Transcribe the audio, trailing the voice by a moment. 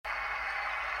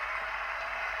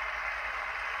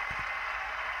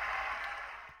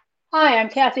Hi, I'm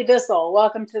Kathy Bissell.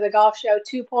 Welcome to the Golf Show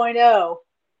 2.0.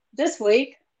 This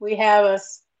week we have a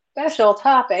special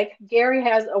topic. Gary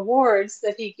has awards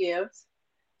that he gives,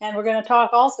 and we're going to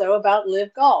talk also about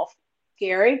live golf.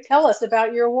 Gary, tell us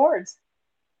about your awards.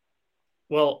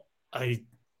 Well, I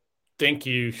think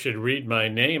you should read my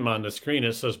name on the screen.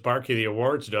 It says Barky the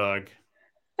Awards Dog.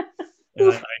 And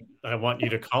Oof. I want you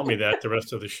to call me that the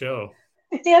rest of the show.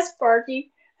 Yes,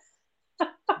 Barky.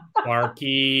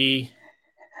 Barky.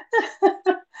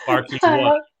 Barky I, what?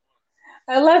 le-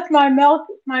 I left my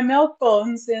milk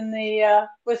bones in the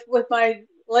with my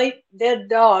late dead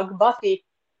dog Buffy.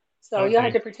 So you'll have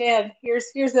Okay. to pretend. Here's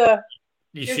a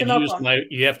milk bone.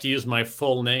 You have to use my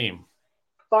full name.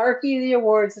 Barky the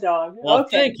Awards Dog. Well,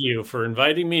 Okay. thank you for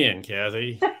inviting me in,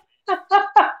 Kathy.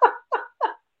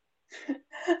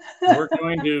 We're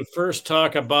going to first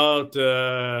talk about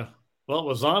what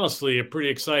was honestly a pretty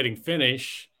exciting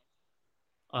finish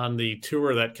on the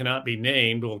tour that cannot be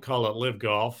named. We'll call it Live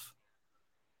Golf.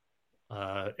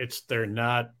 They're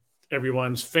not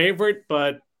everyone's favorite,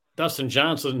 but Dustin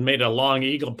Johnson made a long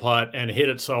eagle putt and hit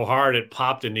it so hard it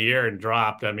popped in the air and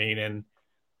dropped. And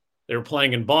they were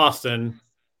playing in Boston,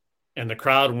 and the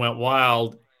crowd went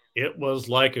wild. It was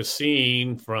like a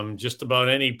scene from just about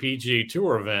any PGA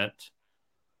Tour event.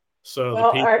 So the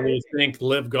Well, people who think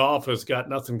Live Golf has got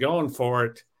nothing going for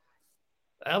it,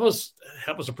 that was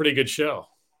a pretty good show.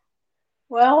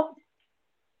 well,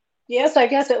 yes, I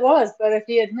guess it was. But if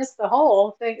he had missed the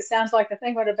hole, it sounds like the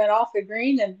thing would have been off the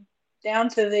green and down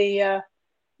to the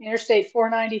Interstate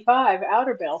 495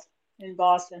 outer belt in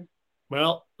Boston.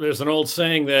 Well, there's an old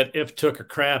saying that if took a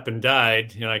crap and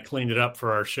died, I cleaned it up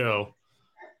for our show.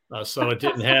 So it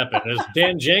didn't happen. As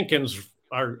Dan Jenkins,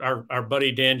 our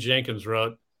buddy Dan Jenkins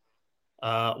wrote,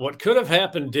 what could have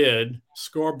happened did.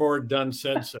 Scoreboard done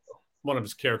said so. One of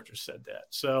his characters said that.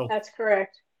 So That's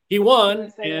correct. he He won,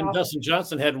 would say it and often. Dustin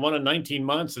Johnson hadn't won in 19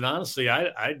 months. And honestly,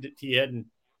 he hadn't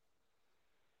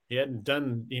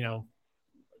done,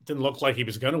 didn't look like he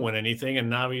was going to win anything, and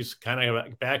now he's kind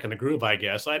of back in the groove, I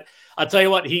guess. I'll tell you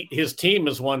what, his team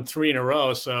has won 3 in a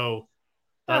row, so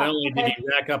not Oh, only did he okay.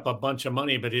 rack up a bunch of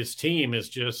money, but his team is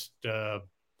just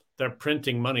they're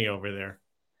printing money over there.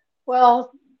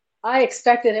 Well, I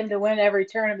expected him to win every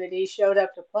tournament he showed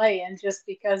up to play in just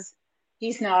because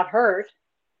he's not hurt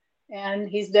and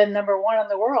he's been number one in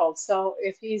the world. So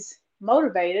if he's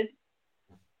motivated,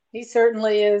 he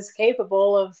certainly is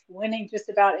capable of winning just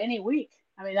about any week.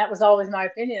 I mean, that was always my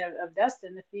opinion of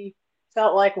Dustin. If he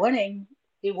felt like winning,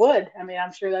 he would. I mean,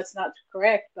 I'm sure that's not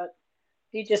correct, but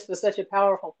he just was such a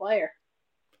powerful player.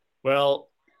 Well,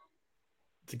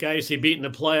 the guys he beat in the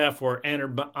playoff were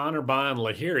Anirban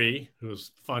Lahiri,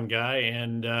 who's a fun guy,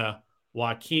 and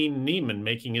Joaquin Neiman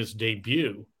making his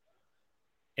debut.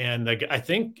 And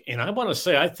I want to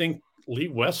say, I think Lee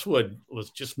Westwood was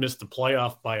just missed the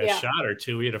playoff by a Yeah, shot or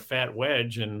two. He had a fat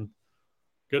wedge, and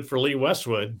good for Lee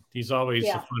Westwood. He's always a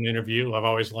yeah. fun interview. I've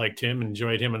always liked him,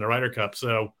 enjoyed him in the Ryder Cup.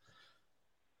 So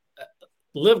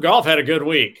Live Golf had a good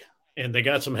week, and they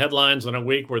got some headlines on a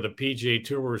week where the PGA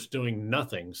Tour was doing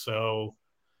nothing. So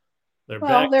Well, they're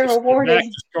back to they're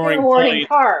scoring awarding points.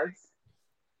 cards.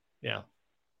 Yeah,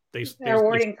 They're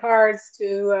awarding cards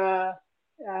to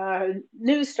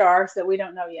new stars that we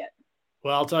don't know yet.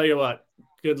 well, I'll tell you what.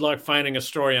 Good luck finding a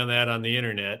story on that on the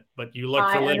internet. But you look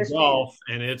I for Live understand. Golf,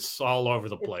 and it's all over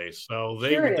the It's place. So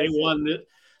sure it they is. won.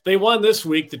 They won this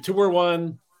week. The tour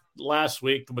won last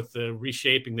week with the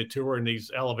reshaping the tour and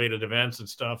these elevated events and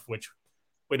stuff, which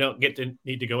we don't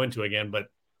need to go into again. But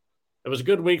it was a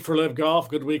good week for Live Golf.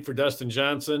 Good week for Dustin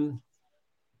Johnson.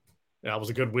 That was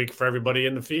a good week for everybody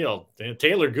in the field.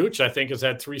 Taylor Gooch, I think, has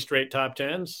had 3 straight top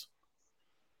tens.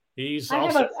 He's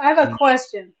also I have a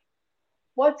question.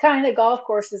 What kind of golf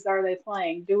courses are they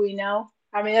playing? Do we know?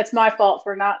 I mean, that's my fault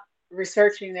for not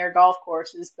researching their golf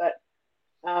courses, but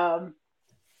um,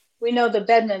 we know the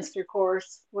Bedminster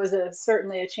course was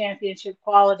certainly a championship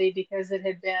quality because it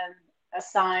had been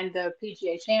assigned the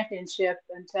PGA Championship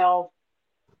until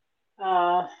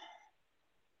uh,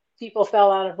 people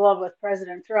fell out of love with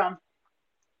President Trump.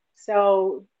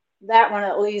 So that one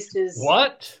at least is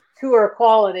what? tour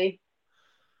quality.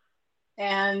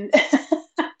 And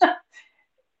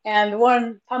and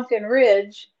one Pumpkin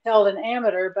Ridge held an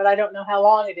amateur, but I don't know how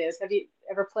long it is. Have you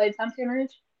ever played Pumpkin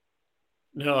Ridge?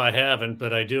 No, I haven't,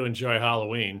 but I do enjoy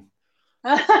Halloween.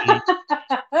 The,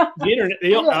 the internet,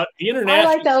 I like the I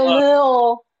like international the club.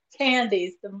 little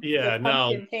candies, the Yeah, no,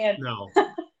 pumpkin candy. no.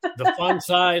 The fun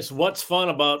size. What's fun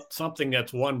about something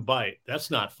that's one bite?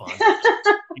 That's not fun.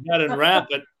 You got to unwrap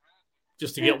it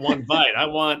just to get one bite. I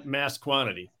want mass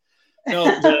quantity. No,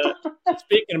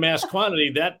 speaking of mass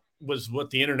quantity, was what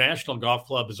the International Golf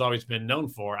Club has always been known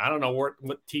for. I don't know what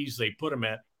tees they put them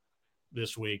at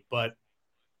this week, but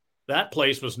that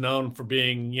place was known for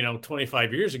being,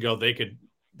 25 years ago, they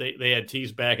had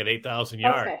tees back at 8,000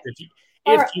 yards. Okay.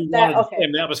 If you wanted to play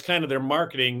them, that was kind of their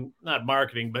not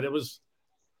marketing, but it was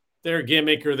their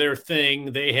gimmick or their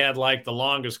thing. They had like the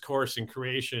longest course in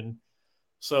creation,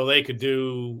 so they could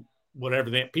do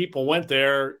whatever people went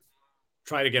there,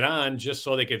 try to get on just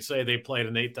so they could say they played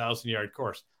an 8,000 yard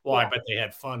course. Well, yeah. I bet they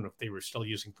had fun if they were still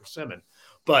using persimmon,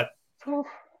 but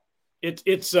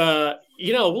it's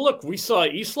look, we saw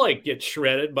Eastlake get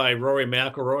shredded by Rory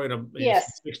McIlroy in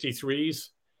 63s.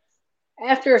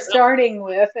 After starting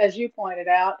with, as you pointed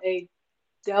out, a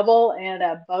double and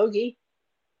a bogey.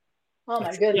 Oh my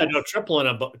goodness! Yeah, no, triple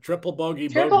bogey. A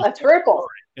triple.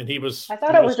 And he was. I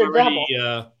thought it was already, a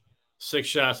double. 6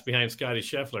 shots behind Scottie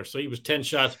Scheffler, so he was 10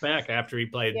 shots back after he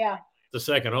played the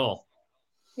second hole.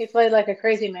 He played like a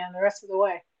crazy man the rest of the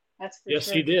way. That's for yes,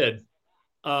 sure. He did.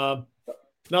 I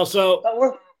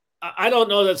don't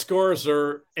know that scores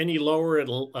are any lower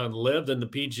on LIV than the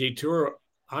PGA Tour.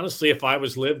 Honestly, if I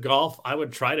was LIV Golf, I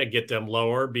would try to get them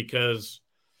lower because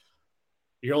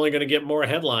you're only going to get more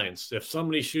headlines. If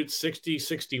somebody shoots 60,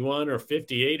 61, or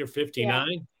 58 or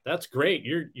 59, that's great.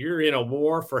 You're in a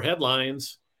war for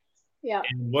headlines. Yeah.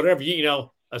 And whatever,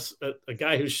 a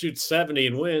guy who shoots 70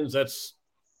 and wins, that's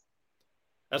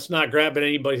not grabbing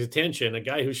anybody's attention. A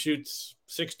guy who shoots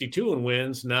 62 and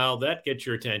wins, now that gets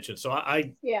your attention. So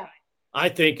I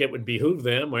think it would behoove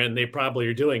them, and they probably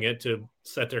are doing it, to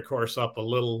set their course up a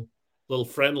little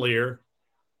friendlier.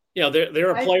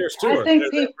 There are players too. I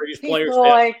think players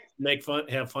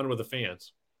have fun with the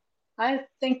fans. I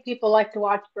think people like to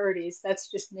watch birdies.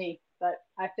 That's just me, but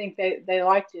I think they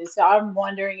like to. So I'm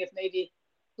wondering if maybe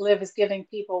LIV is giving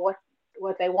people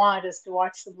what they want is to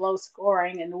watch some low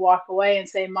scoring and walk away and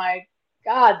say, "My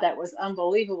God, that was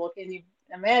unbelievable! Can you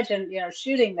imagine,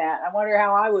 shooting that? I wonder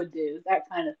how I would do that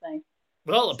kind of thing."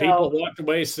 Well, people walked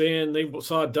away saying they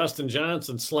saw Dustin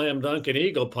Johnson slam dunk an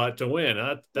eagle putt to win.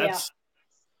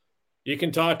 You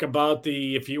can talk about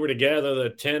if you were to gather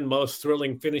the 10 most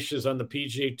thrilling finishes on the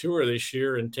PGA Tour this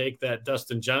year and take that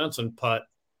Dustin Johnson putt,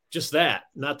 just that,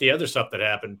 not the other stuff that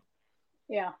happened.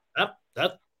 Yeah.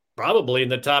 That's probably in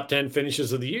the top 10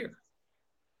 finishes of the year.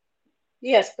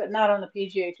 Yes, but not on the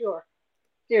PGA Tour.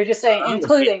 You're just saying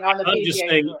including on the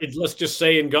PGA Tour. Let's just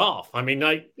say in golf. I mean,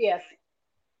 yes.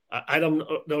 I don't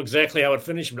know exactly how it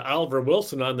finished, but Oliver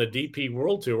Wilson on the DP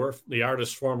World Tour, the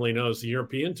artist formerly known as the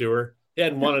European Tour, he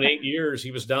hadn't won in 8 years.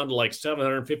 He was down to like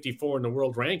 754 in the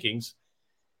world rankings.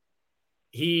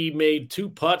 He made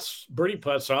 2 birdie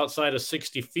putts outside of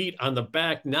 60 feet on the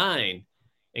back 9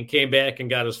 and came back and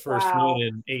got his first win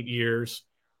in 8 years.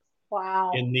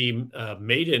 Wow. In the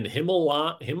Maiden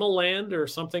Himmeland or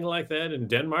something like that in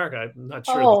Denmark. I'm not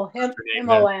sure. Oh,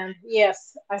 Himmeland.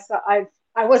 Yes.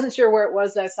 I wasn't sure where it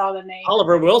was. I saw the name.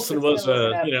 Oliver Wilson was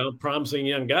a promising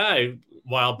young guy a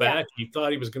while back. Yeah. He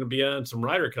thought he was going to be on some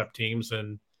Ryder Cup teams,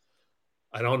 and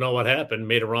I don't know what happened.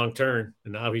 Made a wrong turn,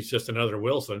 and now he's just another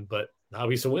Wilson. But now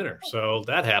he's a winner. So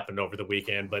that happened over the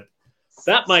weekend. But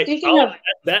that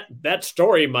that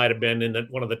story might have been in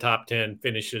one of the top 10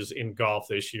 finishes in golf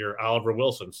this year. Oliver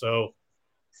Wilson. So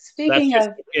speaking that's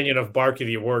just the opinion of Barky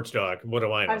the Awards Dog. What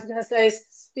do I know? I was going to say,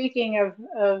 speaking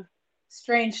of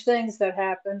strange things that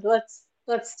happened, let's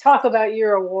talk about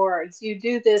your awards. You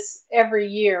do this every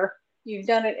year. You've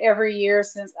done it every year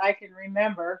since I can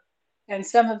remember, and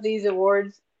some of these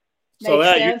awards make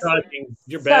sense.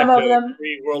 You're back to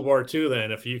World War II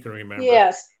then, if you can remember.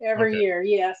 Yes, every year.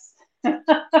 Yes.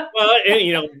 Well,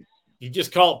 and, you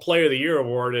just call it Player of the Year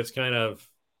award. It's kind of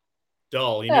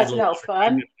dull. That's no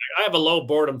fun. I have a low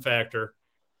boredom factor.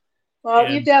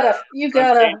 Well, you got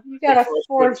a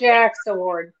 4 Jacks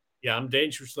award. Yeah, I'm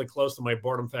dangerously close to my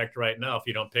boredom factor right now if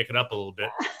you don't pick it up a little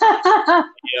bit.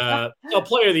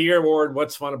 Player of the Year award,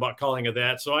 what's fun about calling it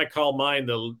that? So I call mine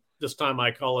this time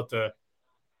I call it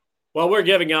we're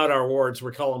giving out our awards.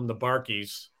 We're calling them the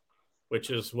Barkies, which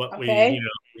is what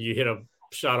you hit a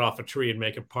shot off a tree and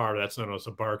make a par. That's known as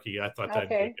a Barky. I thought that'd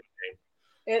be a good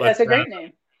name. That's a great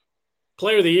name.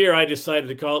 Player of the Year, I decided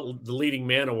to call it the Leading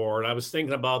Man Award. I was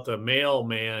thinking about the Mail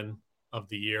Man of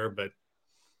the Year, but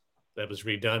that was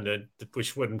redundant,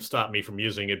 which wouldn't stop me from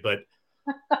using it. But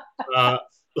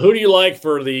who do you like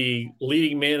for the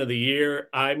Leading Man of the Year?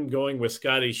 I'm going with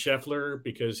Scottie Scheffler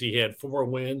because he had 4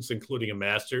 wins, including a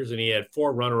Masters, and he had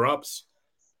 4 runner-ups,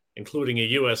 including a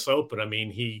U.S. Open. I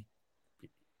mean,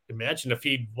 imagine if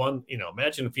he'd won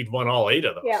all 8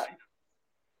 of those. Yeah.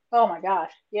 Oh my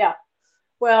gosh. Yeah.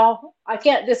 Well, I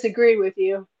can't disagree with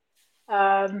you.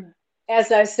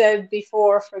 as I said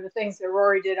before, for the things that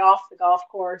Rory did off the golf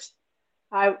course,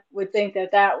 I would think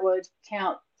that that would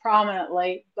count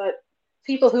prominently. But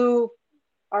people who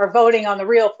are voting on the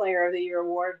real Player of the Year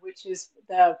award, which is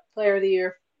the Player of the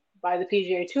Year by the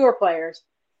PGA Tour Players,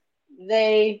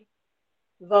 they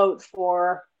vote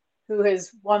for who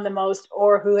has won the most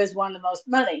or who has won the most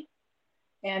money.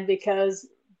 And because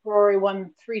Rory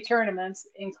won 3 tournaments,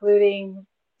 including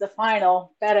the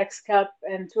final FedEx Cup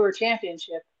and Tour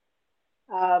Championship,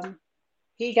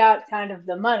 he got kind of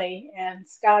the money, and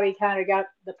Scottie kind of got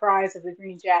the prize of the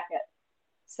green jacket.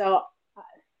 So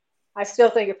I still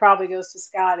think it probably goes to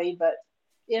Scottie, but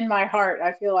in my heart,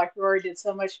 I feel like Rory did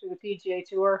so much for the PGA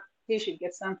Tour, he should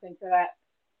get something for that.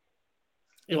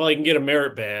 Well, he can get a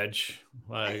merit badge.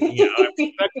 I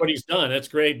respect what he's done. That's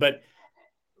great. But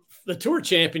the Tour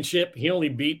Championship, he only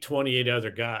beat 28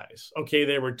 other guys. Okay,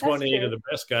 there were 28 of the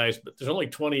best guys, but there's only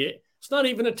 28. It's not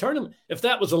even a tournament. If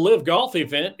that was a live golf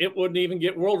event, it wouldn't even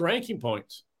get world ranking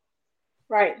points.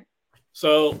 Right.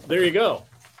 So there you go.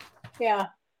 Yeah.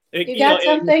 You got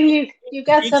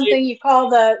something you call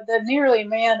the Nearly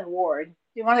Man Award.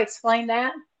 Do you want to explain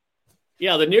that?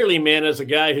 Yeah, the Nearly Man is a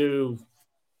guy who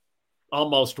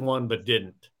almost won but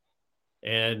didn't.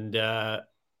 And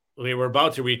we were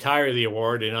about to retire the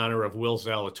award in honor of Will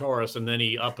Zalatoris, and then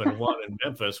he up and won in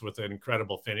Memphis with an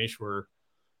incredible finish where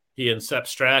he and Sepp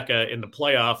Straka in the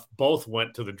playoff both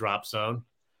went to the drop zone.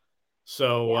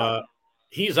 So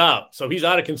he's out. So he's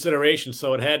out of consideration.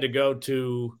 So it had to go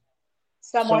to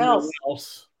someone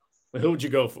else. Who would you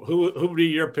go for? Who would be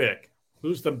your pick?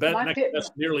 Who's the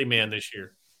best Nearly Man this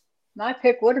year? My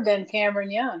pick would have been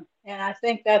Cameron Young, and I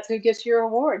think that's who gets your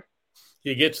award.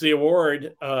 He gets the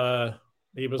award.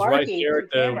 He was Barky,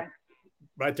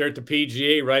 right there at the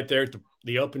PGA, right there at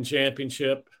the Open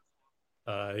Championship.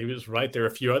 He was right there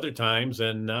a few other times,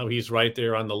 and now he's right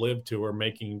there on the Live Tour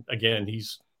making, again,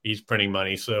 he's printing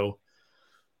money. So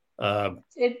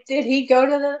did he go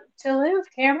to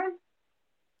Live, Cameron?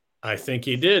 I think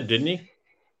he did, didn't he?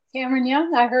 Cameron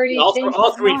Young? I heard he changed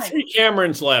all his mind. 3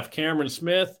 Camerons left. Cameron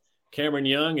Smith, Cameron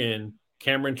Young, and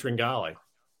Cameron Tringale.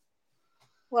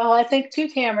 Well, I think 2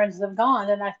 Camerons have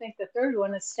gone, and I think the third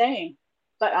one is staying,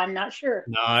 but I'm not sure.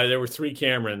 No, there were 3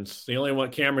 Camerons. The only one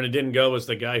Cameron that didn't go was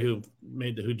the guy who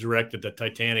directed the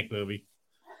Titanic movie.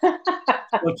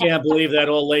 I can't believe that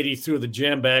old lady threw the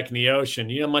gem back in the ocean.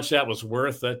 You know how much that was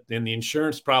worth? That, and the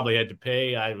insurance probably had to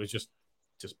pay. I was just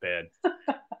bad.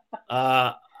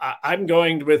 I'm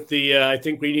going with the. I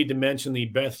think we need to mention the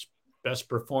best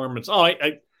performance.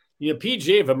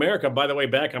 PGA of America, by the way,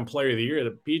 back on Player of the Year,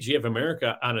 the PGA of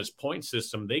America on its point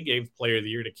system, they gave Player of the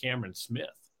Year to Cameron Smith.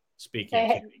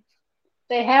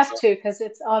 They have to, because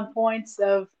it's on points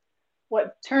of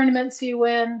what tournaments you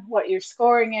win, what your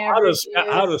scoring average is.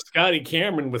 How does Scottie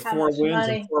Cameron with 4 wins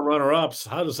and 4 runner-ups,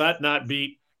 how does that not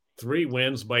beat 3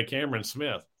 wins by Cameron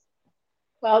Smith?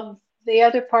 Well, the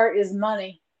other part is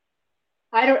money.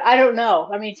 I don't know.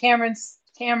 I mean, Cameron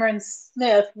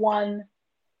Smith won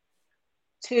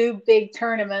 2 big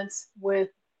tournaments with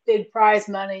big prize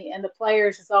money, and the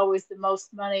Players is always the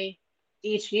most money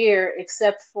each year,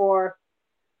 except for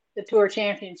the Tour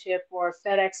Championship or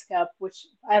FedEx Cup, which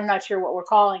I'm not sure what we're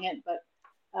calling it, but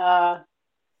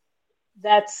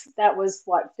that was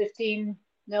what, $15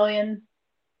 million?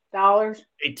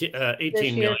 18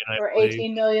 million, or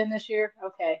 18 million this year.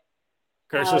 Okay.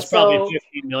 Of course, it's probably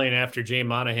 15 million after Jay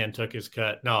Monahan took his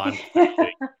cut. No, I'm.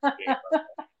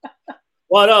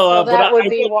 Well, no, so that would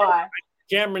be why.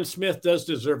 Cameron Smith does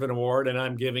deserve an award, and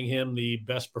I'm giving him the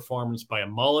best performance by a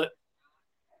mullet.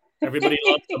 Everybody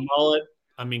loves the mullet.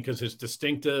 I mean, because it's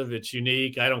distinctive, it's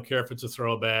unique. I don't care if it's a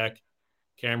throwback.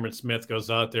 Cameron Smith goes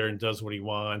out there and does what he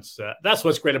wants. That's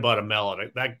what's great about a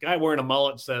mullet. That guy wearing a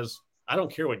mullet says, I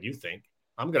don't care what you think.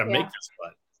 I'm going to make this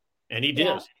putt. And he did.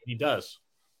 Yeah. He does.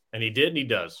 And he did, and he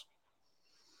does.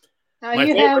 Now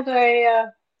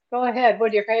go ahead.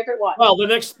 What's your favorite one? Well,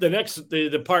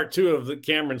 the part 2 of the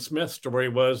Cameron Smith story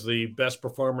was the best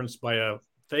performance by a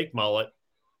fake mullet.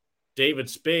 David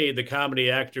Spade, the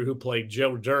comedy actor who played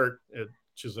Joe Dirt,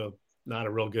 which is not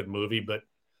a real good movie, but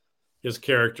his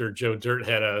character, Joe Dirt,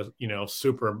 had a,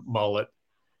 super mullet.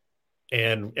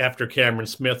 And after Cameron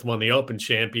Smith won the Open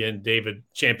championship,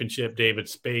 David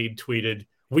Spade tweeted,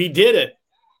 "We did it."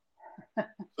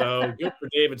 So good for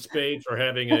David Spade for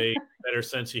having a better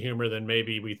sense of humor than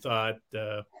maybe we thought.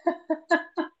 Not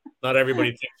everybody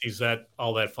thinks he's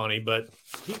all that funny, but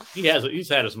he's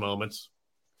had his moments.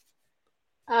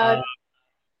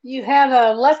 You have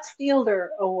a left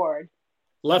fielder award.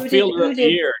 Left fielder of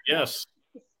the year, yes.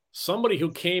 Somebody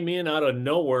who came in out of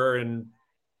nowhere and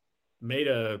made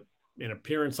an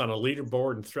appearance on a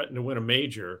leaderboard and threatened to win a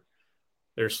major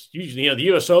There's usually, the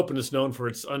U.S. Open is known for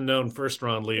its unknown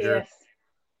first-round leader. Yes.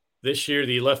 This year,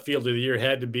 the left fielder of the year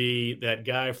had to be that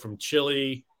guy from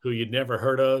Chile who you'd never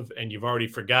heard of and you've already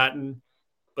forgotten,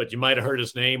 but you might have heard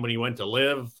his name when he went to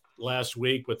live last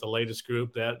week with the latest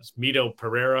group. That's Mito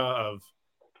Pereira of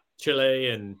Chile,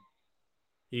 and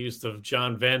he's the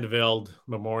John Van de Velde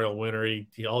Memorial winner.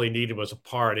 All he needed was a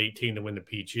par at 18 to win the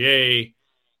PGA,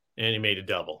 and he made a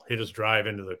double. Hit his drive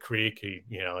into the creek. It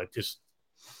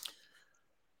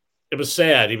was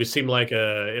sad. It was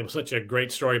such a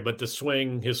great story, but his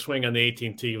swing on the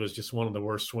 18th tee was just one of the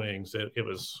worst swings.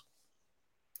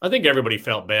 I think everybody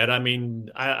felt bad. I mean,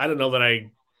 I don't know that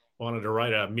I wanted to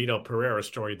write a Mito Pereira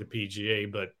story at the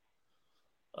PGA, but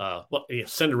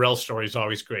Cinderella story is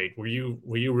always great. Were you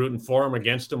rooting for him,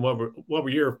 against him? What were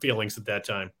your feelings at that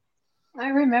time? I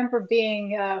remember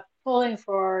being pulling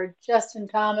for Justin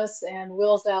Thomas and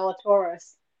Will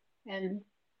Zalatoris, and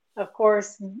of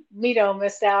course Mito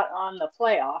missed out on the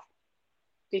playoff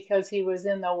because he was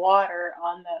in the water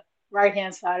on the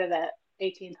right-hand side of that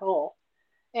 18th hole.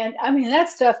 And I mean, that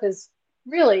stuff is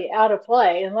really out of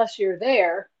play unless you're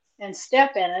there and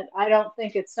step in it. I don't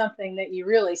think it's something that you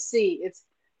really see. It's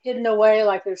hidden away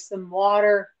like there's some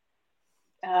water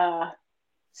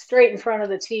straight in front of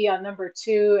the tee on number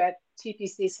 2 at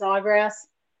TPC Sawgrass.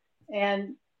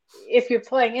 And if you're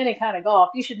playing any kind of golf,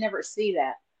 you should never see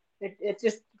that. It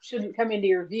just shouldn't come into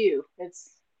your view.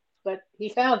 But he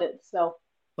found it. So,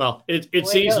 well,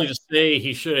 it's easy to say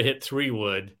he should have hit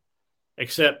 3-wood,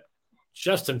 except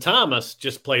Justin Thomas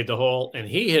just played the hole and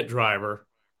he hit driver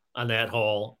on that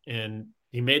hole, and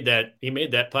he made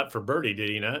that putt for birdie, did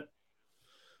he not?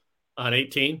 On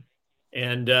 18.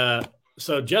 And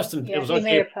so Justin, it was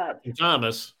okay for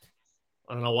Thomas.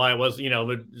 I don't know why it was,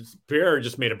 but Pierre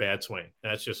just made a bad swing.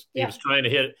 That's just, he was trying to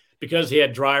hit it because he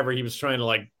had driver. He was trying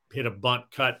to hit a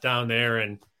bunt cut down there,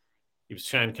 and he was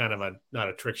trying kind of not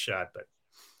a trick shot, but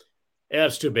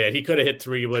that's too bad. He could have hit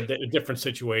 3-wood, a different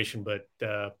situation, but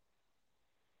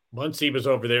once he was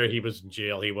over there, he was in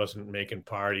jail. He wasn't making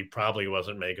par. He probably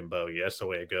wasn't making bogey. That's the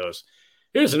way it goes.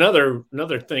 Here's another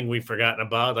thing we've forgotten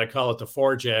about. I call it the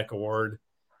 4-Jack Award.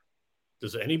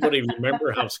 Does anybody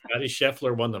remember how Scottie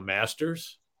Scheffler won the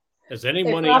Masters? Has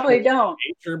anyone probably don't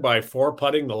by 4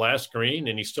 putting the last green,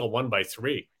 and he still won by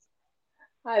 3?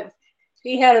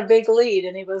 He had a big lead,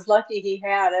 and he was lucky he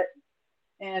had it.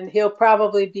 And he'll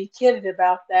probably be kidded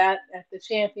about that at the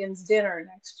Champions Dinner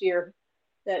next year,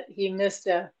 that he missed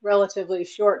a relatively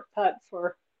short putt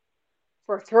for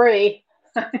 3.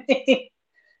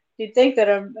 You'd think that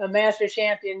a master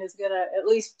champion is going to at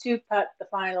least 2-putt the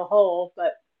final hole,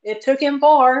 but it took him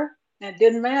 4, and it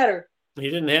didn't matter.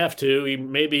 He didn't have to.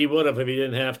 Maybe he would have if he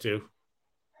didn't have to.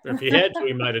 Or if he had to,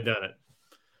 he might have done it.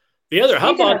 The other,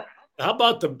 how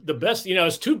about the best?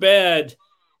 It's too bad.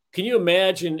 Can you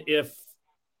imagine if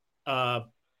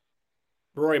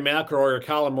Rory McIlroy or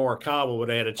Colin Morikawa would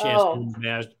have had a chance to win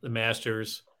the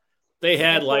Masters? They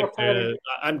had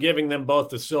I'm giving them both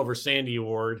the Silver Sandy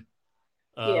Award.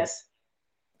 Yes.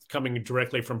 Coming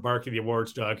directly from Barky the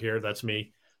Awards Dog here. That's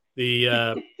me.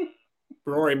 The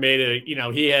Rory made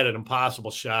he had an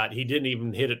impossible shot. He didn't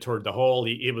even hit it toward the hole.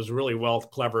 It was really well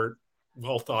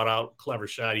thought out, clever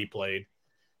shot he played.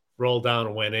 Rolled down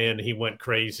and went in. He went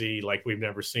crazy like we've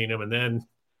never seen him. And then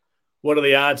what are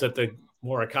the odds that the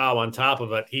Morikawa on top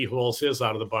of it, he holes his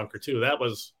out of the bunker too? That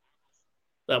was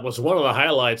one of the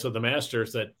highlights of the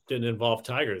Masters that didn't involve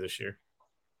Tiger this year.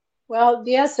 Well,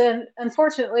 yes, and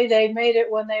unfortunately they made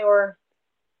it when they were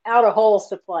out of holes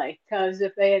to play, because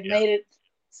if they had made it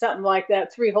something like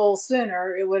that 3 holes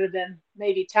sooner, it would have been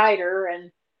maybe tighter,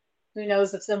 and who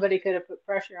knows if somebody could have put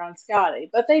pressure on Scottie.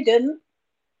 But they didn't.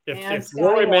 If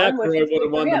Rory McIlroy would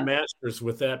have won the Masters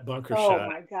with that bunker shot, oh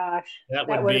my gosh, that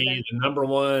would be the number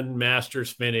 1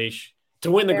 Masters finish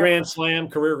to win the Grand Slam,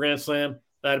 career Grand Slam.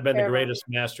 That'd have been the greatest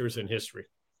Masters in history.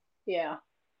 Yeah.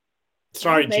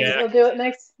 Sorry, maybe Jack.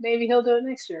 Maybe he'll do it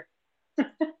next year.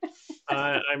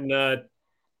 I'm not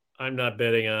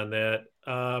betting on that.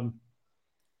 The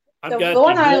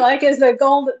one I like is the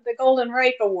Golden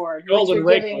Rake Award. Golden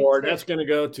Rake Award. That's going to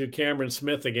go to Cameron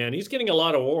Smith again. He's getting a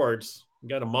lot of awards.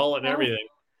 Got a mullet and everything.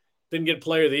 Didn't get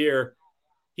Player of the Year.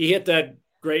 He hit that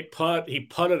great putt. He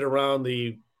putted around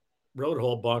the road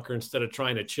hole bunker instead of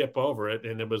trying to chip over it,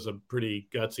 and it was a pretty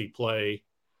gutsy play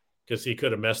because he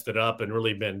could have messed it up and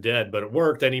really been dead, but it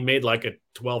worked, and he made like a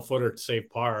 12-footer to save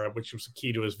par, which was the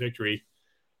key to his victory.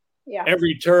 Yeah.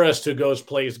 Every tourist who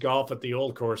plays golf at the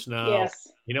old course now,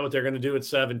 you know what they're going to do at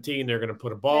 17? They're going to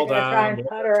put a ball down,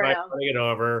 try putting it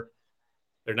over.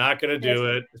 They're not going to do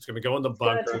it. It's going to go in the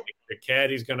bunker. The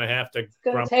caddy's going to have to. It's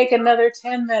going to take another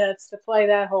 10 minutes to play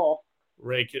that hole.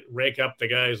 rake up the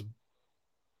guy's,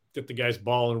 get the guy's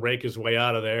ball and rake his way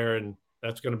out of there. And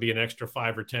that's going to be an extra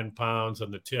 5 or 10 pounds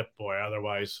on the tip, boy.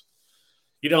 Otherwise,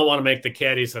 you don't want to make the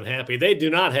caddies unhappy. They do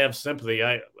not have sympathy.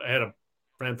 I had a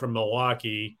friend from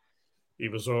Milwaukee. He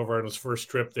was over on his first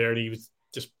trip there, and he was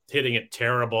just hitting it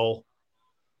terrible.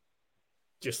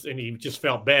 And he just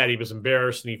felt bad. He was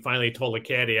embarrassed, and he finally told the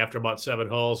caddy after about 7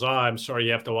 holes, I'm sorry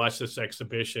you have to watch this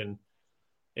exhibition.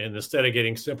 And instead of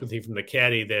getting sympathy from the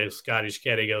caddy, the Scottish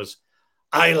caddy goes,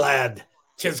 aye, lad,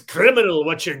 'tis criminal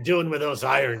what you're doing with those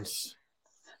irons.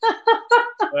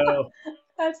 Well,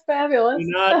 that's fabulous.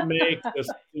 Do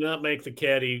not make the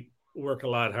caddy work a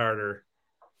lot harder.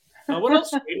 What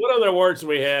else? What other awards do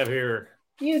we have here?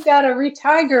 You got a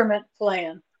retirement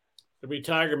plan. The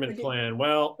retirement plan.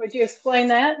 Well, would you explain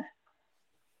that?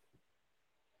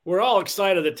 We're all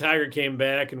excited that Tiger came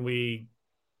back, and we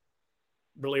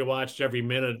really watched every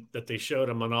minute that they showed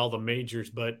him on all the majors.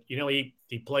 But he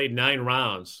played 9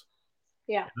 rounds.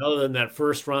 Yeah. And other than that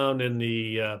first round in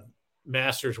the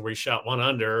Masters where he shot 1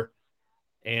 under,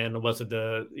 and was it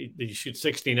did he shoot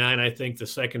 69? I think the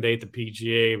second day at the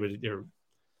PGA, but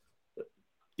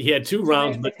he had 2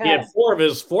 rounds, but he had 4 of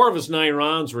his 9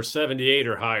 rounds were 78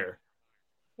 or higher.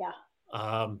 Yeah.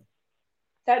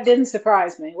 That didn't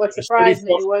surprise me. What surprised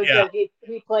me was that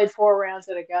he played 4 rounds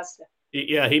at Augusta.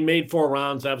 Yeah, he made 4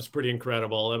 rounds. That was pretty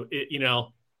incredible.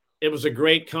 It was a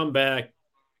great comeback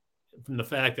from the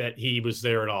fact that he was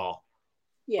there at all.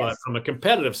 Yes. But from a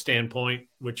competitive standpoint,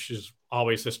 which has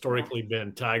always historically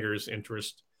been Tiger's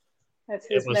interest, that's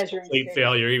his measuring complete stick.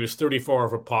 Failure. He was 34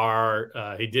 over par.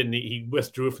 He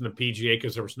withdrew from the PGA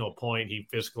because there was no point. He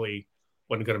physically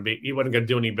wasn't going to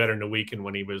do any better in the weekend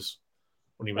when he was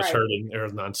right.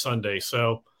 Hurting on Sunday.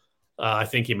 So I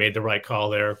think he made the right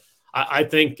call there. I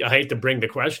think I hate to bring the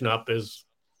question up is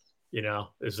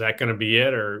that going to be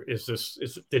it, or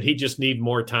did he just need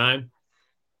more time?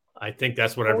 I think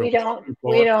that's what we don't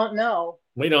know.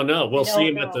 We don't know. We'll see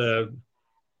him at the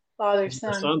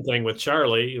father-son thing with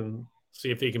Charlie and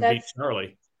see if he can beat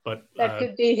Charlie. But that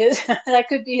could be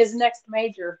his next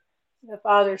major, the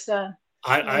father-son.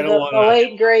 I don't want the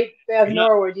late great Bev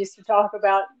Norwood used to talk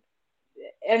about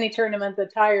any tournament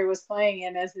that Tiger was playing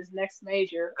in as his next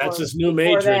major. That's his new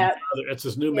major. It's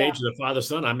his new major, the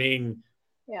father-son. I mean,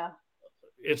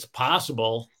 it's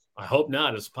possible. I hope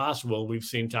not. It's possible. We've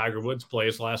seen Tiger Woods play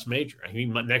his last major. I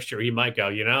mean, next year he might go,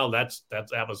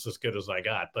 that was as good as I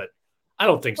got. But I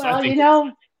don't think so. Well,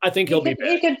 I think he'll be back.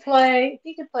 He could play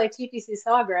TPC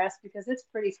Sawgrass because it's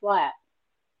pretty flat.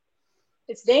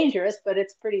 It's dangerous, but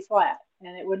it's pretty flat,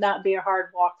 and it would not be a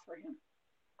hard walk for him.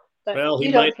 But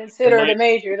you don't consider it a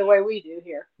major the way we do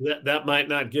here. That might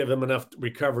not give him enough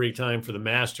recovery time for the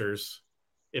Masters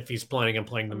if he's planning on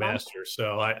playing the Masters.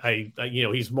 So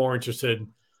he's more interested.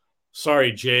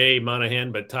 Sorry, Jay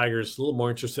Monahan, but Tiger's a little more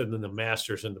interested in the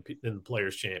Masters and the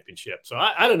Players Championship. So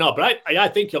I don't know, but I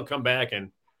think he'll come back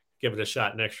and give it a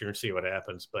shot next year and see what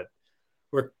happens. But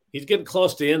he's getting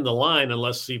close to the end of the line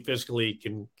unless he physically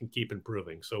can keep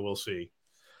improving. So we'll see.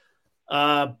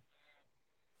 I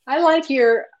like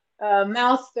your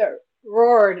Mouth That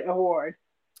Roared award.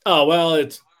 Oh, well,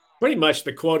 it's pretty much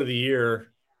the quote of the year.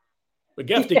 We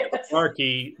have to give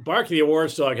Barky the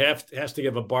Awards Dog has to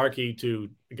give a Barky to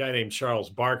a guy named Charles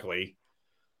Barkley.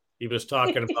 He was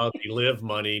talking about the live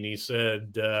money, and he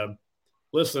said,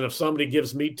 listen, if somebody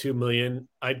gives me $2 million,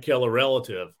 I'd kill a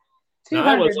relative.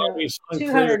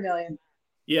 200 million.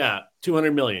 Yeah,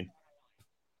 200 million.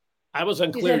 I was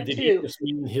unclear. Did he just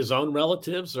mean his own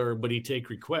relatives, or would he take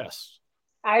requests?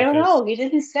 I don't know. He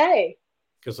didn't say.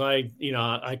 Because I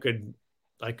could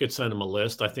send him a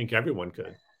list. I think everyone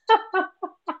could.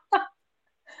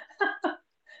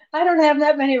 I don't have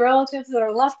that many relatives that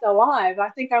are left alive. I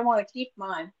think I want to keep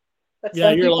mine. But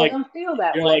some people don't feel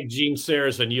that way. You're like Gene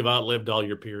Sayers, and you've outlived all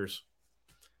your peers.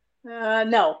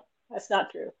 No, that's not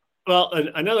true. Well,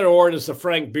 another award is the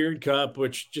Frank Beard Cup,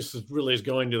 which just really is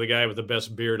going to the guy with the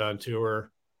best beard on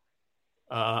tour.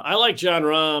 I like John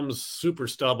Rahm's Super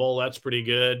Stubble. That's pretty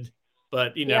good.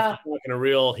 But, if you're talking a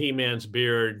real He-Man's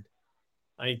beard,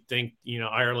 I think,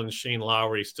 Ireland's Shane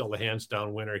Lowry is still the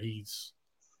hands-down winner. He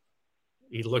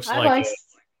looks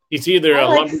he's either a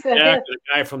lumberjack or the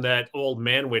guy from that old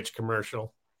Manwich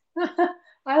commercial.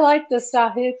 I like the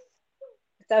Sahith.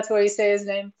 That's what you say his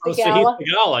name.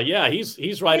 Theegala. Yeah,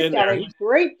 he's right in there. He's got a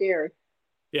great beard.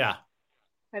 Yeah.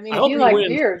 I mean, if you like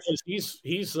beards.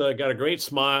 He's got a great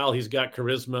smile. He's got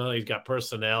charisma. He's got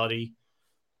personality.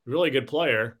 Really good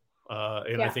player.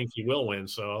 I think he will win.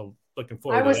 So looking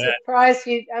forward to that.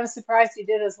 I was surprised he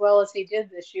did as well as he did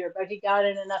this year, but he got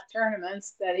in enough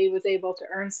tournaments that he was able to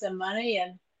earn some money,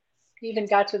 and He even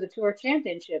got to the Tour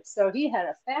Championship. So he had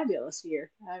a fabulous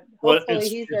year. Well, Hopefully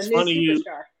he's a new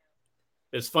superstar.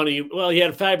 It's funny. Well, he had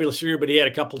a fabulous year, but he had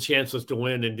a couple chances to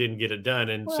win and didn't get it done.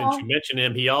 And since you mentioned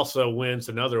him, he also wins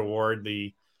another award,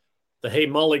 the Hey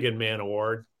Mulligan Man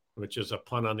Award, which is a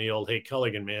pun on the old Hey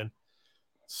Culligan Man.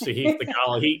 See, he's the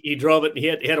guy. He drove it. He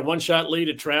had a one-shot lead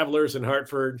at Travelers in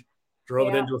Hartford,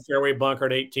 drove it into a fairway bunker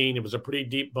at 18. It was a pretty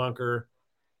deep bunker.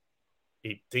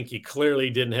 He clearly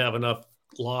didn't have enough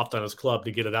loft on his club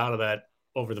to get it out of that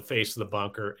over the face of the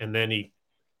bunker. And then he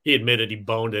admitted he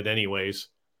boned it anyways,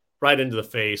 right into the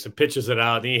face, and pitches it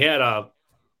out. And he had a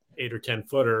 8 or 10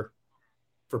 footer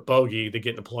for bogey to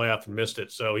get in the playoff and missed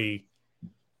it. So he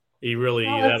really,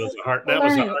 that was a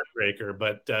heartbreaker.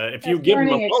 But if you give him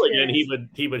a mulligan,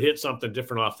 he would hit something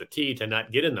different off the tee to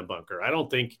not get in the bunker. I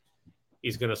don't think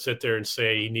he's going to sit there and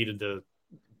say he needed the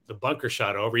bunker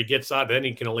shot over. He gets out, then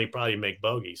he can only probably make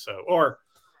bogey.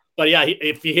 But yeah,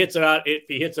 if he hits it out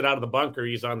of the bunker,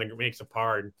 makes a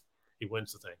par and he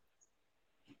wins the thing.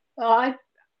 Well,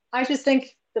 I just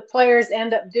think the players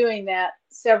end up doing that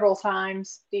several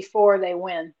times before they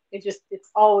win. It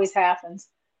always happens.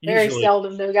 Very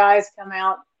seldom do guys come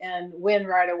out and win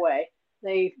right away.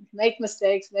 They make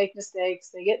mistakes,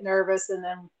 they get nervous, and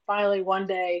then finally one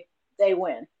day they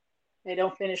win. They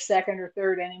don't finish second or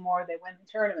third anymore. They win the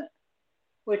tournament,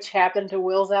 which happened to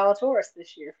Will Zalatoris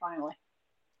this year, finally.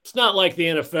 It's not like the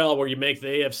NFL where you make the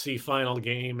AFC final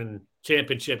game and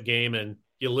championship game and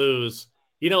you lose.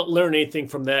 You don't learn anything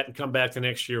from that and come back the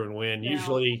next year and win.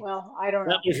 Usually, I don't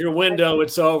know. That was your window.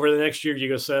 It's over. The next year you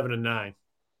go 7-9.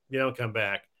 You don't come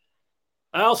back.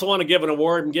 I also want to give an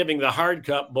award. I'm giving the Hard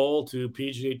Cup Bowl to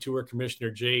PGA Tour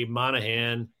Commissioner Jay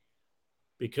Monahan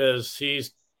because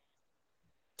he's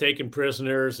taken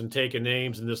prisoners and taken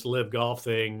names in this live golf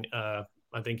thing. I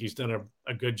think he's done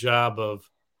a good job of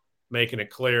making it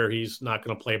clear he's not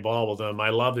going to play ball with them. I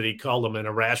love that he called them an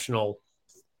irrational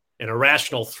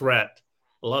threat.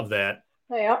 Love that.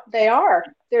 They are.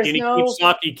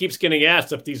 He keeps getting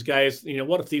asked if these guys,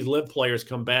 what if these live players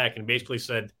come back, and basically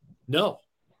said, no.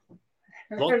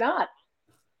 Well, they're not.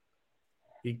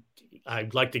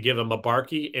 I'd like to give him a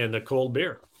Barky and a cold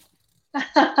beer.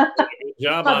 I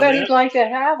bet he'd like to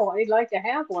have one. He'd like to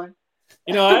have one.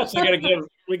 I also got to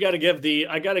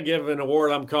give an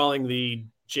award I'm calling the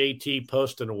JT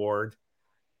Poston Award.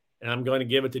 And I'm going to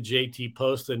give it to JT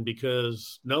Poston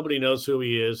because nobody knows who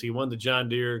he is. He won the John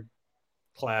Deere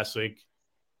Classic.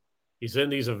 He's in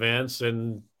these events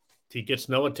and he gets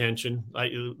no attention.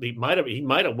 He might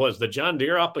have was the John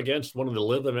Deere up against one of the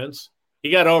live events. He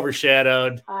got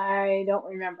overshadowed. I don't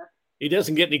remember. He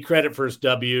doesn't get any credit for his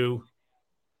W.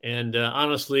 And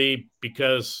honestly,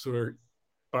 because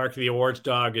Barky the Awards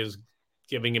Dog is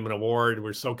giving him an award,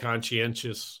 we're so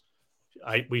conscientious.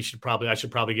 I should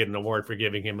probably get an award for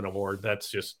giving him an award. That's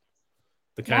just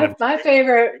the kind my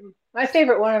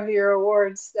favorite one of your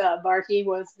awards, Barky,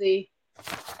 was the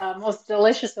most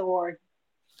delicious award.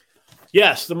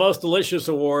 Yes, the most delicious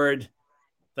award.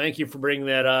 Thank you for bringing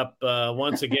that up.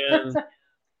 Once again,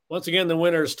 the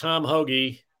winner is Tom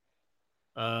Hoge.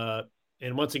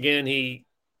 And once again, he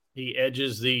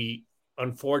edges the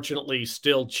unfortunately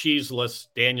still cheeseless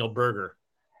Daniel Berger.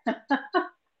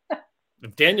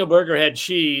 If Daniel Berger had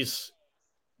cheese,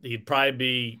 it would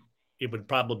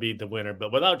probably be the winner.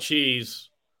 But without cheese,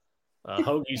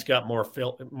 Hoagie's got more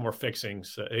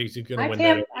fixings. He's going to win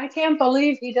that. I can't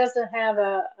believe he doesn't have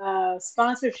a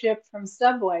sponsorship from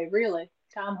Subway, really.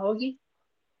 Tom Hoge?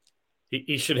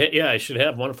 He should he should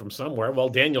have one from somewhere. Well,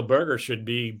 Daniel Berger should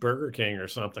be Burger King or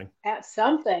something. At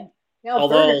something.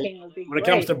 Although, Burger King would be when it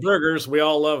comes to burgers, we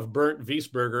all love Burnt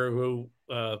Wiesberger, who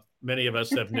many of us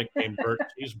have nicknamed Burnt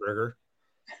Cheeseburger.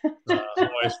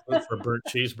 Always look for Burnt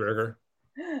Cheeseburger.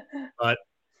 But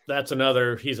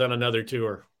he's on another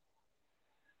tour.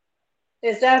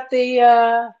 Is that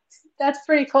that's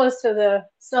pretty close to the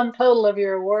sum total of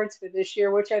your awards for this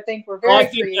year, which I think were very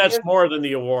creative. That's more than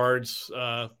the awards.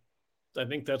 I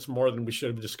think that's more than we should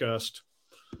have discussed.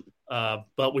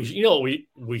 But we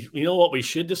what we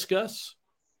should discuss?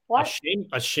 What?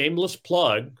 A shameless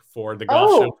plug for the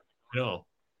golf show.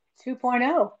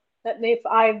 2.0. That if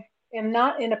I am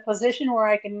not in a position where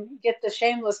I can get the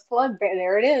shameless plug,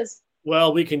 there it is.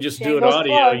 Well, we can just do it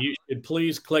audio. Plug. You should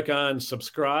please click on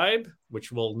subscribe,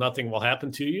 nothing will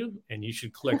happen to you, and you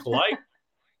should click like.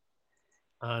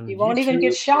 On you won't YouTube, even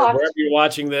get shocked. Wherever you're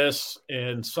watching this,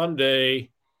 and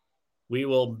someday we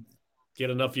will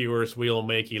get enough viewers, we'll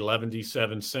make 11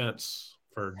 cents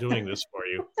for doing this for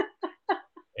you.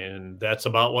 And that's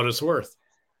about what it's worth.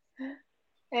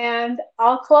 And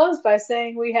I'll close by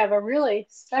saying we have a really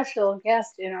special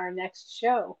guest in our next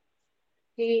show.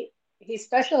 He he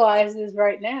specializes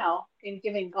right now in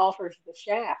giving golfers the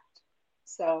shaft.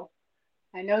 So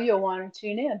I know you'll want to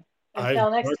tune in.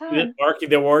 Until next time. Barky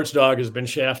the Awards Dog has been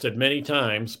shafted many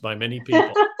times by many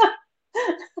people.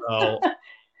 So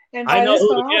I know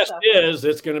who the guest is.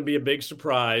 It's going to be a big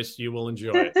surprise. You will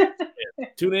enjoy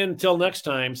it. Tune in until next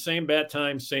time. Same bat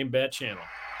time, same bat channel.